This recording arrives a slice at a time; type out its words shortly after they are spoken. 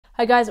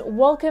Hi guys,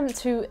 welcome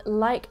to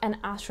Like an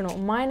Astronaut.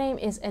 My name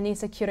is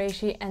Anissa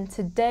Qureshi and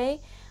today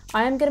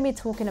I am going to be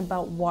talking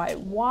about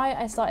why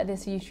I started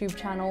this YouTube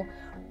channel,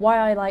 why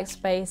I like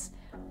space,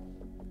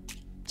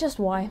 just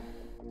why.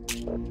 So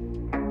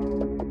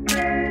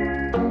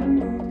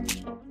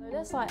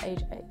let's start at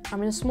age 8.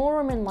 I'm in a small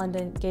room in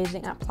London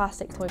gazing at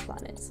plastic toy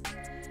planets,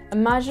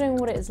 imagining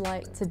what it is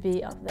like to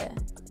be up there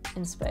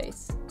in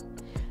space.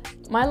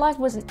 My life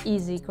wasn't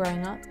easy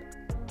growing up,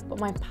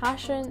 but my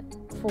passion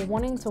for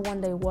wanting to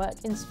one day work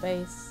in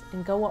space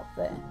and go up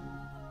there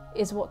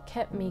is what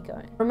kept me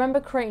going. I remember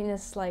creating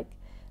this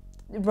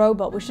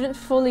robot which didn't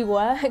fully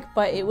work,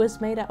 but it was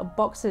made out of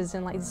boxes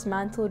and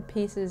dismantled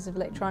pieces of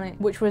electronic,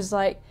 which was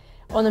on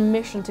a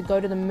mission to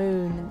go to the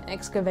moon and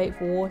excavate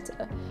for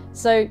water.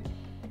 So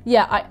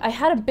yeah, I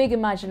had a big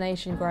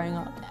imagination growing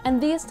up,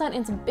 and these turned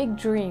into big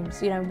dreams,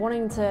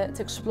 wanting to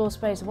explore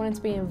space, wanting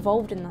to be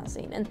involved in that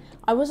scene. And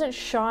I wasn't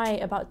shy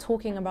about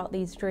talking about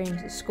these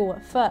dreams at school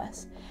at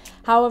first.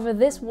 However,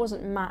 this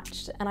wasn't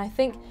matched, and I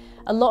think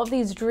a lot of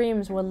these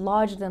dreams were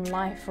larger than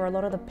life for a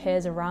lot of the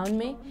peers around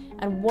me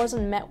and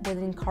wasn't met with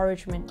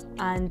encouragement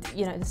and,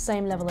 the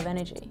same level of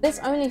energy. This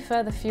only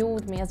further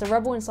fueled me as the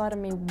rebel inside of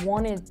me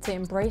wanted to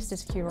embrace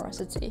this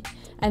curiosity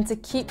and to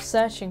keep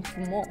searching for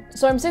more.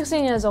 So I'm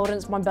 16 years old and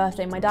it's my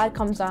birthday. My dad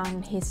comes down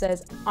and he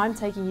says, "I'm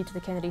taking you to the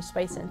Kennedy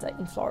Space Center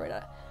in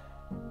Florida."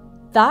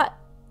 That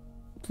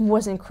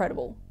was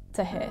incredible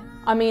to hear.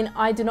 I mean,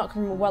 I do not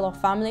come from a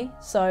well-off family,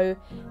 so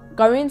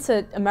going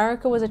to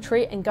America was a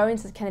treat, and going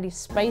to the Kennedy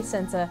Space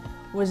Center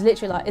was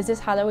literally like, is this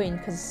Halloween?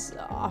 Because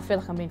I feel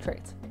like I'm being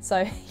tricked.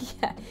 So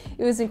yeah,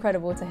 it was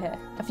incredible to hear.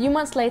 A few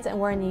months later and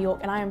we're in New York,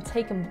 and I am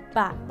taken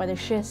back by the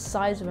sheer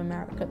size of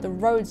America. The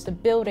roads, the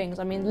buildings,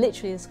 I mean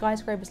literally the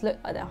skyscrapers look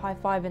like they're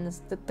high-fiving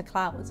the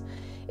clouds.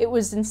 It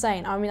was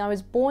insane. I mean, I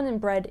was born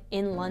and bred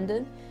in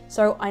London,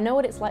 so I know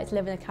what it's like to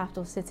live in a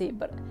capital city,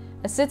 but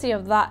a city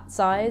of that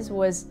size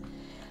was,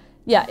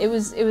 yeah, it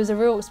was a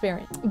real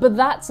experience. But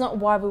that's not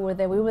why we were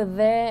there. We were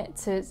there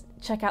to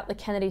check out the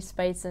Kennedy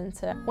Space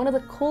Center. One of the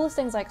coolest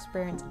things I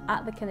experienced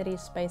at the Kennedy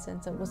Space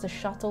Center was the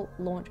shuttle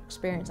launch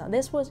experience. Now,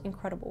 this was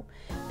incredible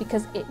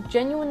because it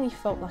genuinely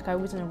felt like I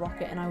was in a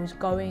rocket and I was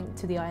going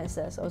to the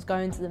ISS, I was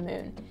going to the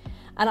moon.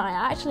 And I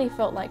actually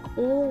felt like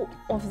all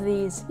of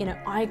these,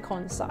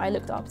 icons that I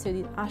looked up to,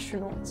 these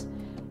astronauts,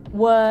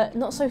 were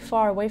not so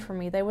far away from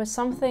me. They were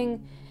someone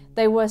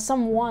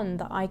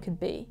that I could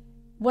be.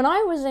 When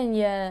I was in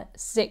year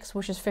 6,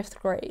 which is 5th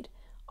grade,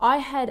 I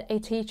had a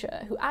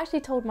teacher who actually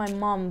told my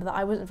mum that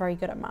I wasn't very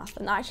good at math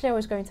and actually I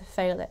was going to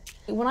fail it.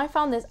 When I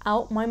found this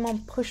out, my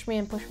mum pushed me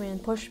and pushed me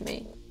and pushed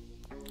me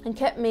and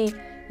kept me,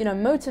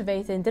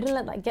 motivated and didn't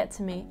let that get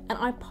to me, and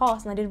I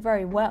passed and I did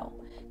very well.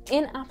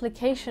 In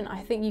application,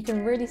 I think you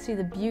can really see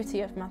the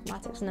beauty of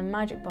mathematics and the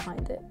magic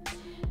behind it.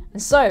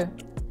 And so,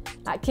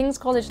 at King's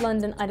College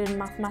London, I did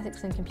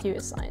mathematics and computer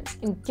science,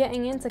 and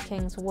getting into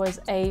King's was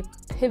a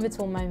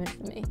pivotal moment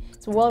for me.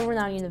 It's a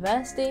world-renowned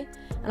university,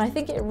 and I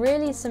think it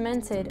really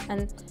cemented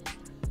and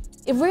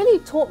it really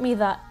taught me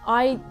that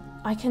I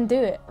can do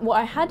it. What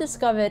I had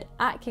discovered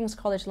at King's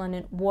College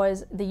London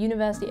was the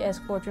University Air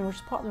Squadron, which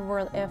is part of the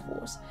Royal Air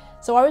Force.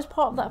 So I was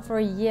part of that for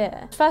a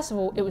year. First of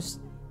all, it was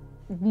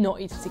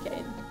not easy to get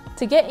in.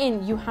 To get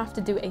in, you have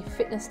to do a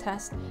fitness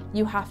test,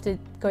 you have to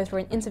go through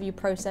an interview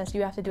process,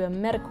 you have to do a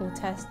medical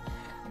test,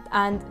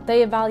 and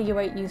they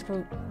evaluate you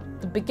through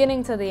the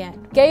beginning to the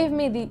end. Gave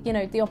me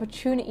the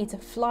opportunity to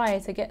fly,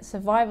 to get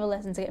survival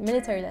lessons, to get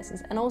military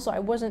lessons, and also I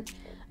wasn't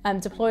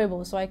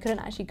deployable, so I couldn't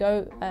actually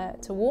go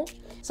to war.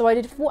 So I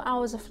did 4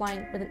 hours of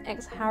flying with an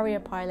ex-Harrier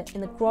pilot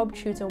in the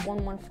Globetrotter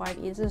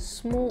 115E. It's a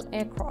small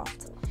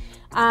aircraft,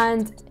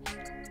 and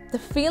the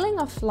feeling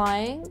of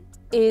flying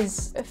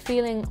is a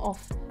feeling of,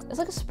 it's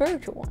like a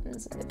spiritual one.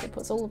 It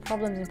puts all the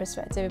problems in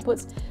perspective. It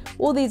puts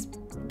all these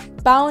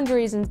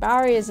boundaries and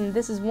barriers, and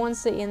this is one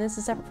city and this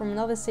is separate from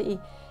another city.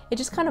 It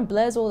just kind of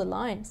blurs all the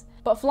lines.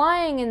 But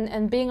flying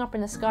and being up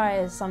in the sky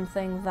is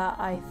something that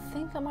I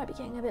think I might be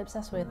getting a bit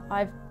obsessed with.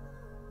 I've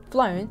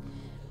flown,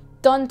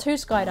 done 2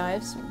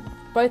 skydives,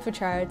 both for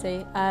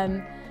charity,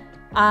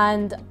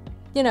 and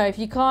if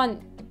you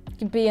can't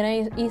be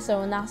an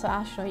ESO or NASA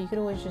astronaut, you could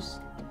always just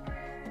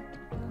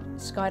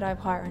skydive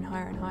higher and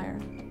higher and higher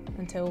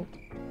until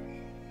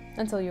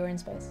you're in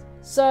space.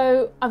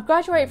 So I've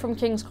graduated from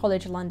King's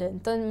College London,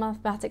 done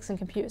mathematics and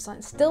computer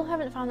science, still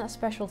haven't found that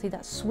specialty,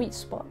 that sweet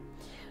spot.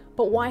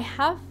 But what I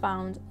have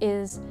found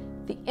is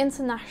the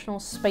International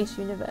Space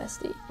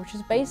University, which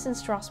is based in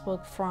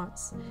Strasbourg,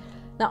 France.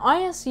 Now,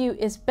 ISU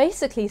is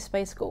basically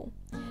space school.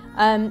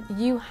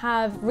 You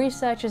have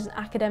researchers and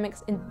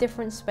academics in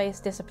different space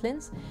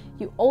disciplines.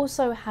 You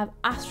also have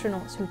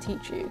astronauts who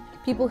teach you,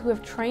 people who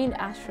have trained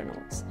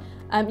astronauts.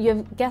 You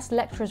have guest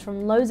lecturers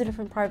from loads of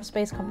different private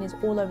space companies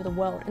all over the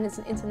world, and it's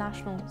an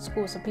international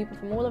school, so people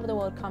from all over the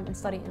world come and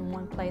study in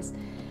one place.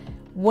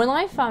 When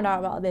I found out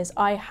about this,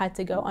 I had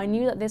to go. I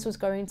knew that this was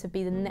going to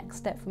be the next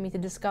step for me to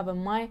discover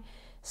my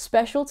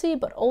specialty,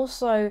 but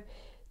also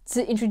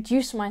to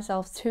introduce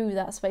myself to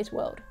that space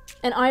world.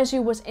 And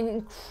ISU was an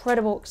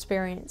incredible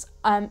experience.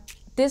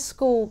 This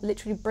school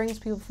literally brings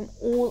people from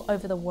all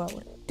over the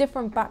world,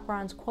 different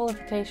backgrounds,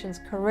 qualifications,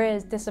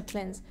 careers,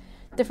 disciplines,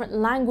 different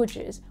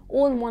languages,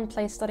 all in one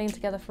place studying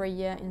together for a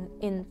year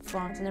in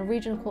France, in a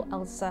region called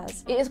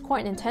Alsace. It is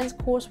quite an intense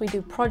course. We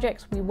do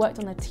projects. We worked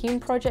on a team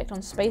project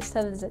on space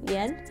tethers at the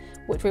end,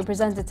 which we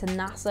presented to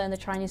NASA and the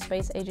Chinese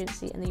Space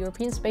Agency and the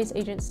European Space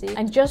Agency.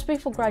 And just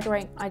before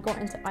graduating, I got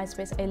into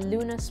ispace, a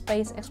lunar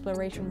space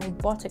exploration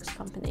robotics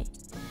company.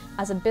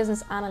 As a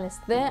business analyst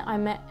there, I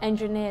met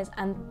engineers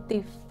and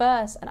the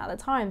first, and at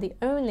the time, the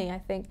only, I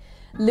think,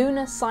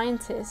 lunar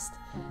scientist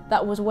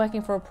that was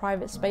working for a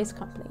private space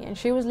company, and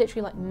she was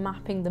literally like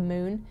mapping the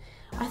moon.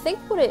 I think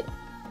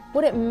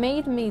what it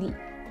made me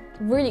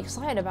really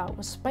excited about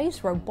was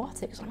space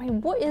robotics. I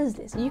mean, what is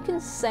this? You can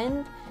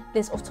send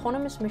this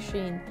autonomous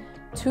machine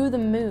to the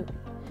moon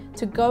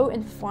to go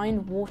and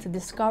find water,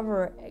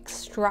 discover it,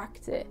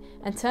 extract it,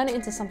 and turn it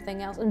into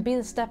something else, and be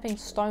the stepping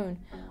stone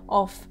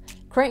of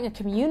creating a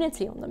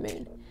community on the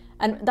moon.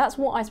 And that's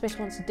what ispace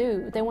wants to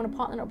do. They want to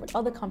partner up with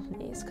other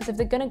companies, because if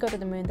they're going to go to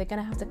the moon, they're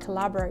going to have to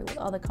collaborate with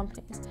other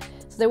companies.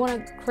 So they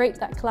want to create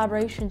that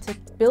collaboration to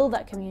build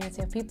that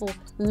community of people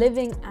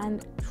living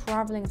and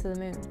traveling to the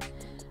moon.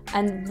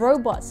 And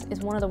robots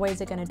is one of the ways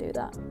they're going to do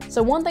that.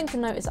 So one thing to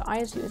note is that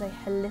ISU is a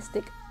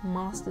holistic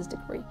master's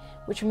degree,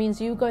 which means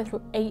you go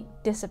through 8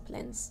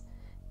 disciplines.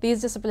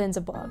 These disciplines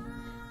above.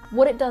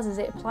 What it does is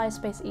it applies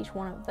space to each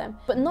one of them.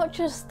 But not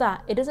just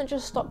that, it doesn't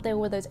just stop there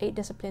with those 8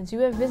 disciplines. You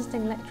have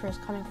visiting lecturers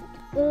coming from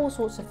all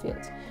sorts of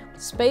fields.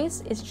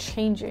 Space is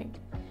changing.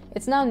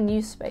 It's now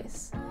new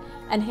space.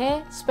 And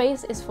here,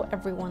 space is for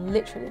everyone,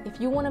 literally. If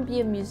you want to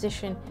be a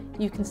musician,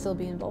 you can still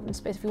be involved in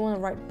space. If you want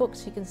to write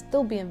books, you can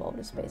still be involved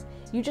in space.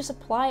 You just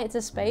apply it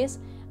to space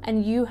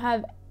and you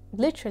have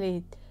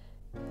literally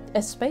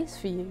a space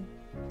for you.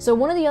 So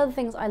one of the other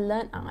things I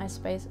learned at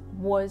ispace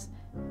was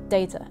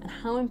data and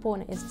how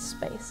important it is to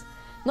space.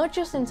 Not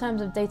just in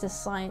terms of data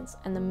science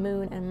and the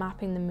moon and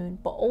mapping the moon,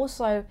 but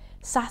also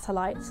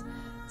satellites.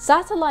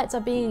 Satellites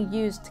are being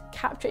used to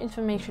capture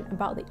information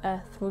about the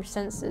Earth through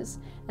sensors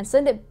and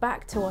send it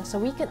back to us so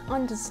we can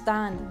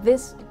understand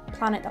this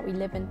planet that we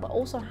live in, but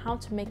also how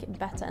to make it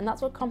better. And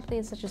that's what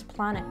companies such as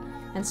Planet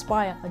and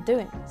Spire are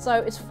doing. So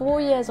it's 4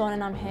 years on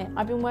and I'm here.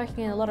 I've been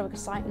working in a lot of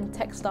exciting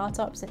tech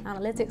startups and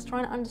analytics,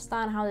 trying to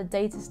understand how the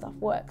data stuff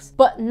works.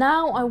 But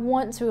now I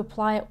want to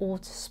apply it all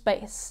to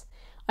space.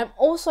 I'm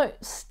also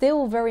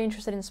still very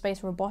interested in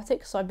space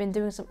robotics, so I've been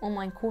doing some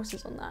online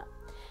courses on that.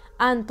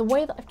 And the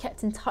way that I've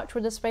kept in touch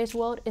with the space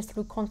world is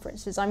through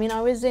conferences. I mean,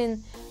 I was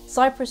in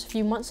Cyprus a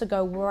few months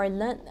ago where I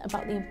learned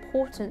about the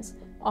importance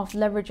of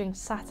leveraging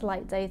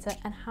satellite data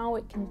and how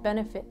it can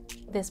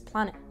benefit this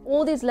planet.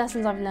 All these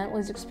lessons I've learned, all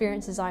these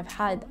experiences I've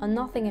had are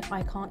nothing if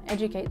I can't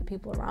educate the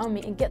people around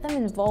me and get them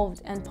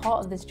involved and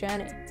part of this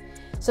journey.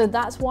 So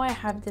that's why I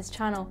have this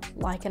channel,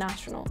 Like an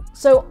Astronaut.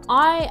 So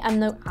I am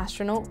no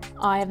astronaut,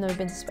 I have never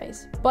been to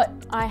space, but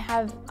I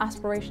have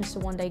aspirations to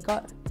one day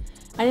go.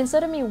 And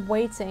instead of me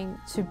waiting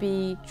to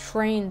be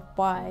trained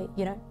by,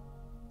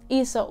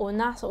 ESA or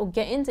NASA, or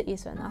get into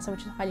ESA and NASA,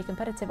 which is highly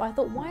competitive, I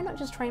thought, why not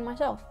just train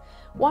myself?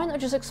 Why not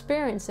just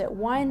experience it?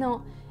 Why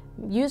not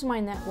use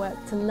my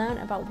network to learn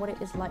about what it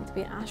is like to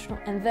be an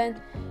astronaut and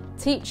then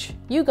teach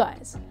you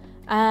guys?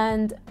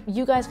 And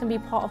you guys can be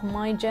part of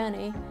my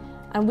journey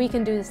and we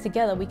can do this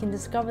together. We can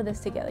discover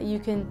this together. You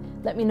can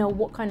let me know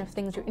what kind of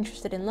things you're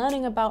interested in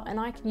learning about, and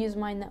I can use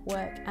my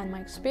network and my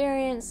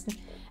experience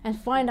and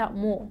find out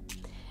more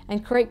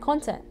and create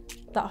content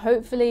that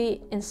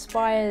hopefully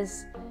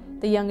inspires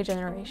the younger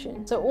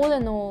generation. So all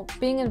in all,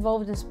 being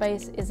involved in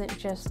space isn't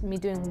just me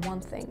doing one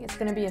thing, it's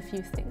gonna be a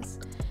few things.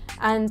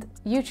 And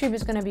YouTube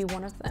is gonna be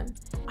one of them.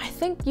 I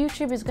think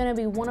YouTube is gonna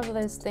be one of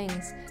those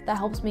things that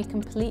helps me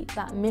complete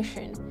that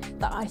mission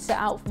that I set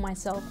out for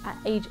myself at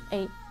age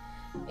 8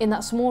 in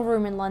that small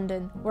room in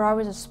London where I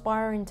was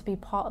aspiring to be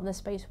part of the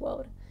space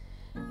world.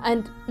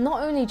 And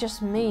not only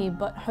just me,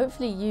 but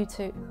hopefully you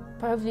too.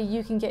 Hopefully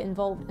you can get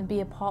involved and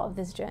be a part of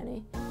this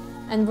journey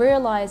and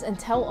realize and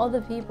tell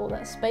other people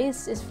that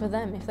space is for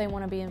them if they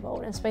want to be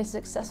involved, and space is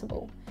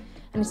accessible.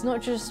 And it's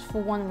not just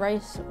for one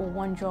race or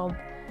one job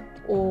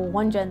or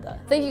one gender.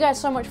 Thank you guys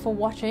so much for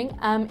watching.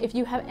 If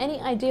you have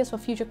any ideas for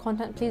future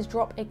content, please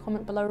drop a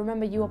comment below.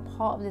 Remember, you are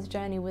part of this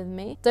journey with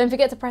me. Don't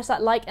forget to press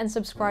that like and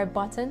subscribe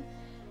button.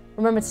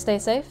 Remember to stay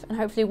safe, and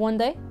hopefully one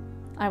day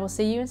I will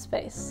see you in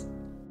space.